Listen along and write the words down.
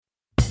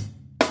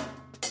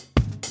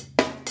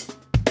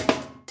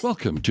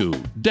Welcome to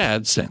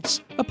Dad Sense,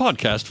 a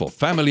podcast for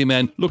family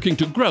men looking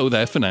to grow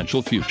their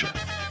financial future.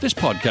 This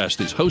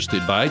podcast is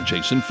hosted by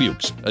Jason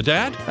Fuchs, a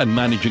dad and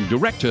managing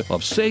director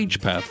of Sage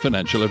Path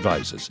Financial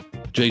Advisors.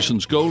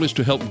 Jason's goal is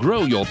to help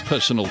grow your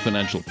personal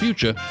financial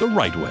future the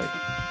right way.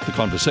 The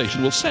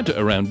conversation will center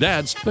around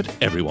dads, but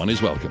everyone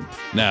is welcome.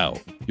 Now,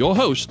 your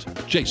host,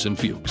 Jason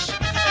Fuchs.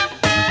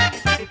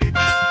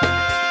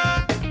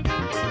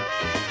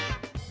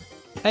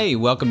 Hey,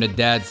 welcome to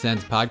Dad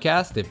Sense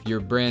Podcast. If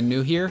you're brand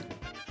new here,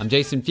 I'm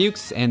Jason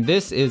Fuchs, and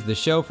this is the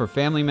show for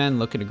family men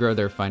looking to grow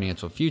their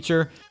financial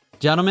future.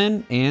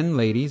 Gentlemen and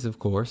ladies, of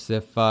course,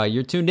 if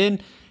you're tuned in,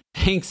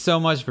 thanks so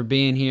much for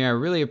being here. I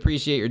really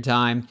appreciate your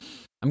time.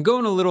 I'm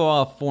going a little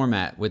off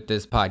format with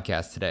this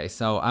podcast today,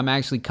 so I'm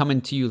actually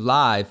coming to you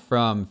live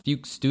from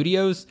Fuchs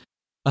Studios,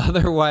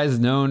 otherwise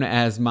known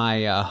as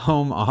my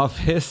home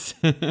office.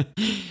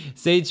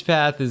 Sage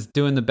Path is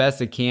doing the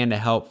best it can to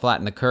help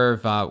flatten the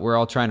curve. We're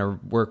all trying to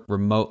work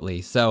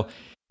remotely. So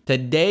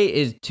today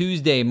is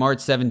Tuesday, March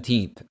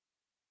 17th.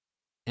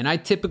 And I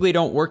typically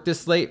don't work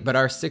this late, but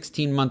our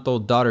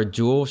 16-month-old daughter,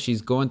 Jewel,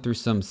 she's going through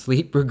some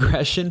sleep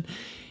regression.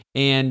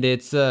 And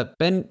it's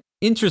been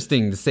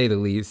interesting, to say the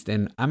least.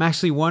 And I'm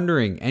actually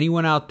wondering,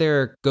 anyone out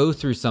there go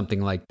through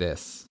something like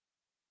this?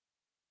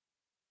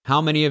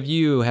 How many of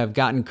you have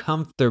gotten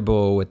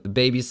comfortable with the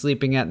baby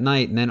sleeping at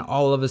night and then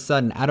all of a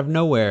sudden, out of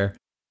nowhere,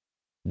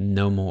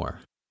 no more?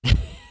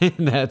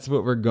 That's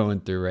what we're going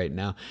through right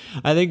now.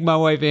 I think my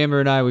wife Amber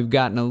and I, we've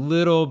gotten a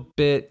little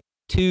bit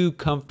too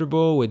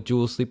comfortable with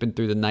Jewel sleeping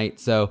through the night,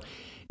 so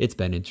it's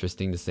been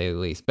interesting to say the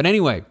least. But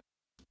anyway,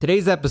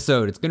 today's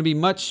episode, it's going to be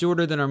much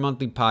shorter than our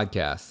monthly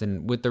podcast.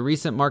 And with the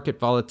recent market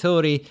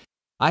volatility,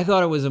 I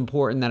thought it was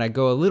important that I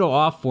go a little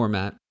off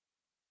format,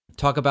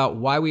 talk about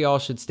why we all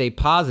should stay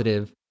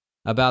positive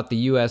about the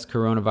U.S.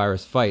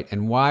 coronavirus fight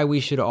and why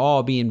we should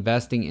all be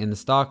investing in the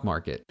stock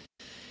market.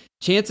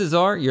 Chances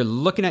are you're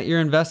looking at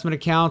your investment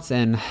accounts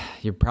and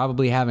you're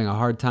probably having a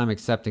hard time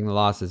accepting the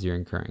losses you're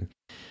incurring.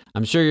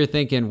 I'm sure you're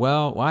thinking,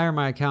 well, why are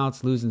my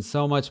accounts losing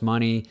so much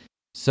money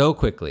so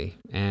quickly?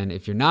 And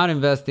if you're not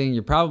investing,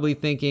 you're probably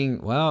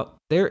thinking, well,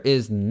 there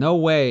is no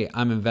way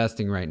I'm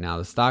investing right now.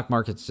 The stock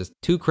market's just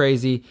too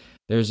crazy.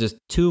 There's just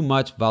too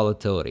much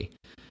volatility.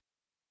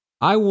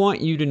 I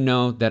want you to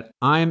know that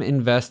I'm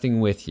investing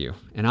with you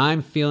and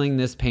I'm feeling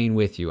this pain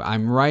with you.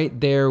 I'm right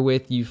there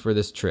with you for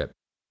this trip.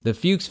 The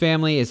Fuchs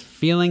family is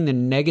feeling the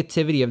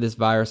negativity of this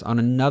virus on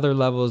another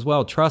level as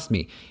well. Trust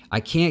me, I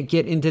can't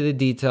get into the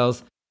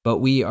details, but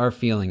we are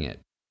feeling it.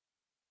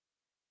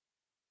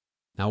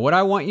 Now, what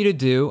I want you to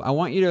do, I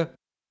want you to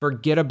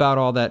forget about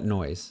all that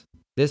noise.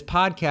 This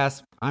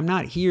podcast, I'm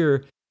not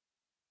here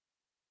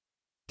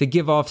to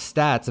give off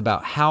stats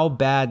about how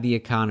bad the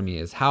economy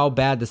is, how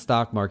bad the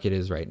stock market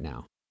is right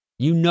now.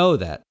 You know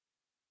that.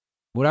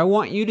 What I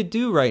want you to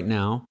do right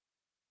now,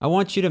 I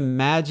want you to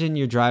imagine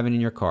you're driving in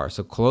your car.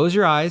 So close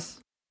your eyes.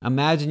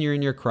 Imagine you're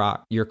in your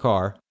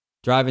car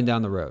driving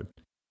down the road.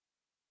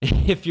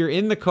 If you're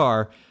in the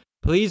car,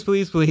 please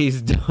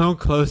don't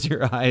close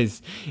your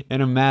eyes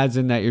and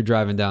imagine that you're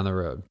driving down the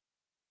road.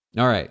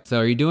 All right, so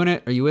are you doing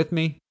it? Are you with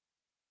me?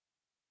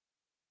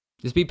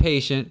 Just be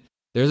patient.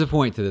 There's a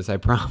point to this, I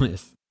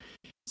promise.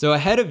 So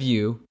ahead of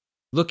you,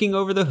 looking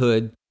over the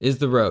hood, is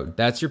the road.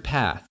 That's your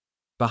path.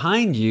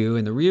 Behind you,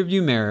 in the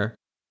rearview mirror,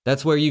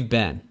 that's where you've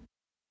been.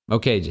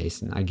 Okay,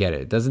 Jason, I get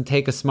it. It doesn't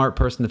take a smart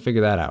person to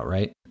figure that out,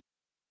 right?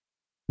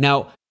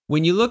 Now,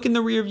 when you look in the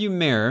rearview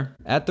mirror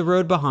at the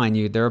road behind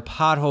you, there are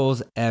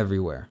potholes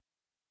everywhere.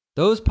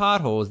 Those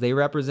potholes, they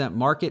represent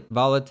market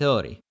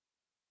volatility.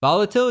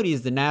 Volatility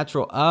is the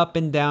natural up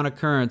and down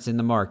occurrence in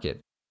the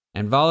market.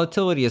 And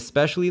volatility,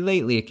 especially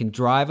lately, it can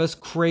drive us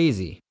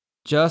crazy.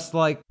 Just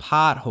like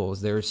potholes,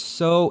 they're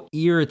so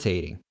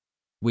irritating.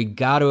 We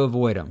got to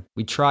avoid them.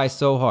 We try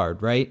so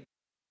hard, right?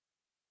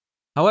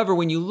 However,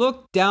 when you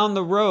look down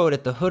the road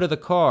at the hood of the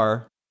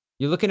car,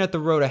 you're looking at the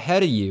road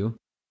ahead of you,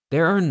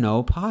 there are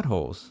no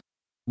potholes.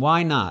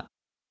 Why not?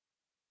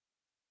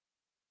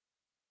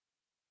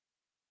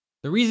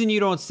 The reason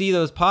you don't see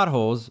those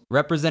potholes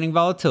representing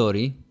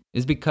volatility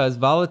is because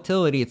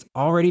volatility, it's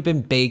already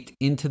been baked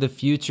into the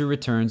future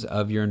returns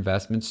of your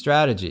investment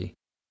strategy.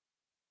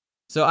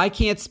 So I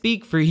can't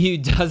speak for you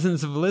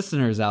dozens of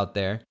listeners out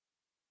there,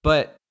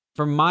 but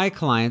for my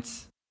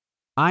clients,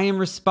 I am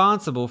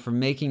responsible for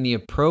making the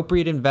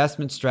appropriate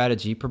investment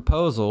strategy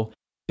proposal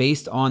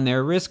based on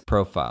their risk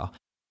profile.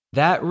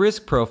 That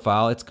risk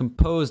profile, it's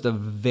composed of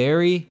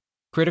very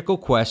critical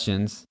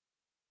questions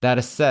that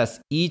assess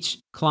each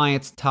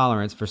client's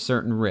tolerance for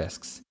certain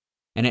risks.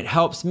 And it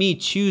helps me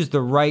choose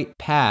the right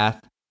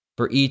path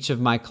for each of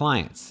my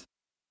clients.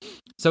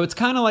 So it's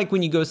kind of like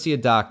when you go see a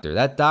doctor.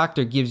 That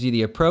doctor gives you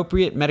the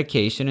appropriate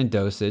medication and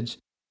dosage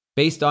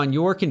based on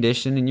your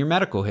condition and your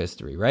medical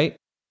history, right?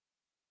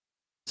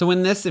 So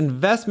when this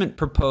investment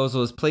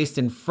proposal is placed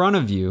in front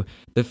of you,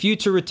 the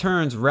future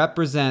returns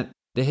represent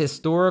the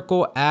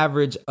historical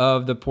average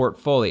of the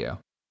portfolio.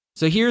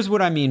 So here's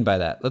what I mean by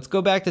that. Let's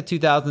go back to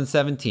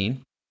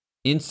 2017.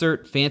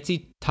 Insert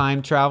fancy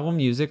time travel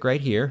music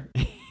right here.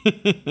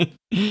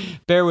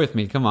 Bear with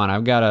me. Come on.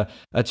 I've got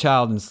a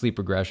child in sleep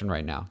regression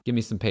right now. Give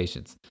me some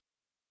patience.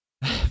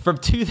 From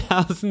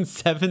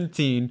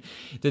 2017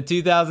 to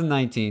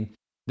 2019,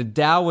 the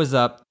Dow was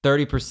up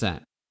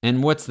 30%.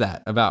 And what's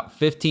that? About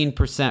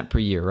 15% per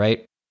year,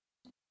 right?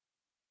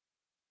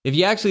 If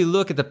you actually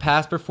look at the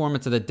past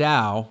performance of the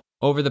Dow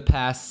over the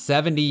past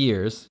 70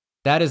 years,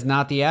 that is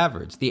not the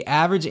average. The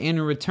average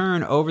annual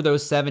return over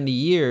those 70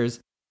 years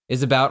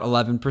is about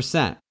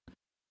 11%.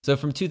 So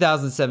from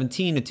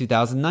 2017 to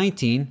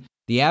 2019,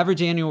 the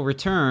average annual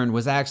return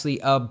was actually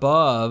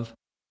above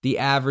the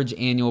average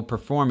annual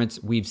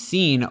performance we've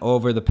seen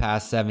over the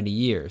past 70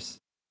 years.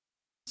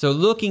 So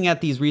looking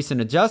at these recent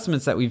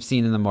adjustments that we've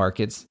seen in the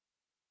markets,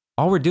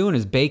 all we're doing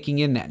is baking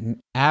in that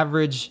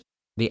average,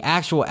 the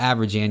actual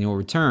average annual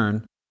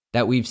return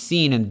that we've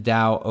seen in the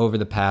Dow over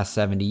the past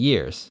 70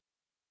 years.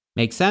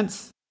 Make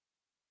sense?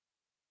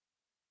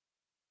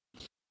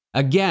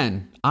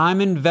 Again,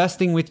 I'm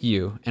investing with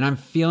you and I'm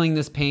feeling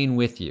this pain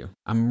with you.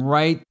 I'm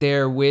right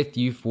there with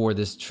you for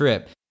this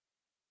trip.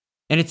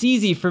 And it's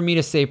easy for me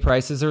to say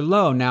prices are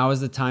low. Now is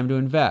the time to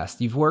invest.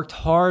 You've worked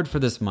hard for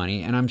this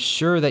money and I'm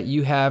sure that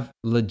you have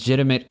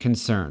legitimate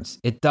concerns.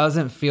 It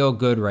doesn't feel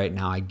good right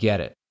now. I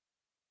get it.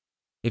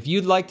 If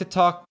you'd like to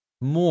talk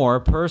more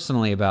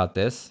personally about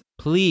this,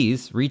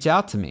 please reach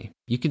out to me.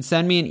 You can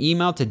send me an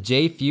email to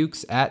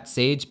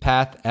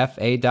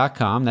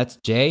jfuchs@sagepathfa.com. That's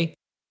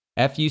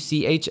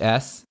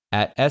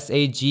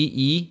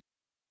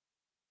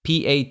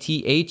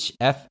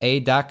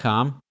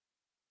jfuchs@sagepathfa.com.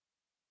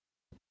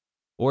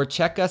 Or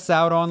check us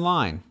out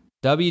online,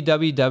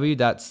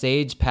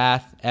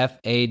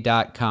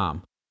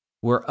 www.sagepathfa.com.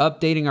 We're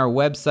updating our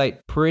website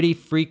pretty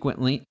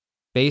frequently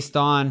based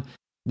on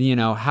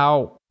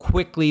how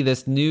quickly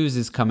this news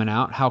is coming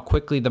out, how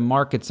quickly the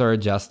markets are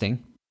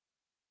adjusting.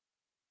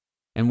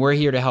 And we're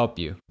here to help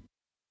you.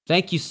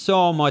 Thank you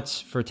so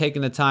much for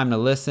taking the time to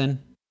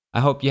listen. I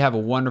hope you have a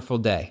wonderful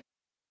day.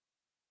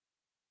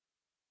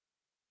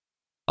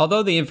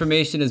 Although the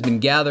information has been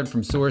gathered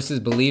from sources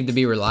believed to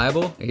be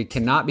reliable, it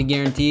cannot be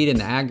guaranteed and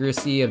the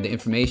accuracy of the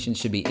information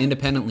should be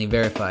independently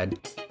verified.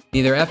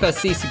 Neither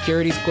FSC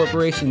Securities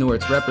Corporation nor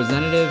its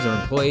representatives or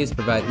employees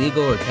provide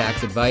legal or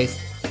tax advice.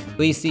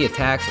 Please see a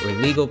tax or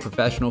legal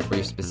professional for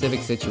your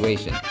specific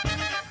situation.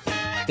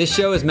 This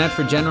show is meant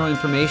for general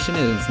information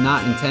and is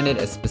not intended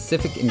as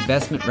specific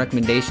investment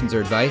recommendations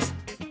or advice.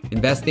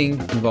 Investing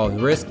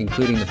involves risk,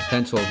 including the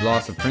potential of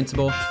loss of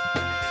principal.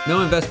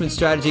 No investment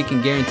strategy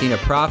can guarantee a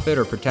profit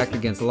or protect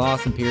against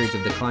loss in periods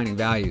of declining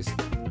values.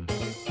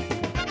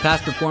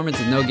 Past performance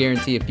is no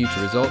guarantee of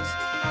future results.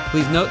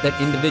 Please note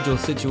that individual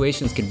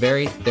situations can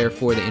vary,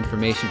 therefore the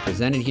information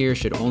presented here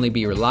should only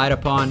be relied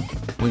upon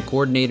when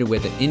coordinated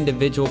with an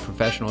individual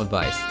professional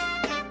advice.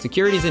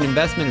 Securities and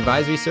investment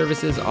advisory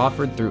services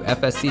offered through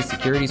FSC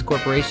Securities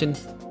Corporation,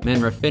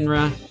 Menra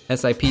FINRA,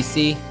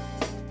 SIPC.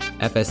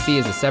 FSC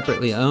is a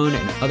separately owned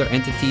and other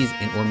entities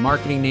and or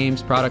marketing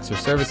names, products, or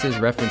services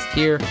referenced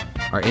here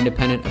are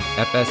independent of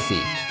FSC.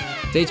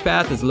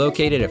 SagePath is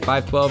located at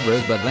 512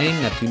 Rosebud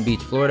Lane, Neptune Beach,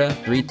 Florida,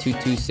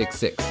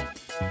 32266.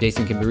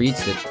 Jason can be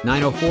reached at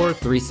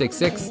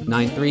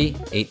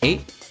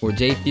 904-366-9388 or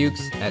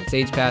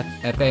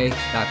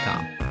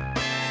jfuchs@sagepathfa.com.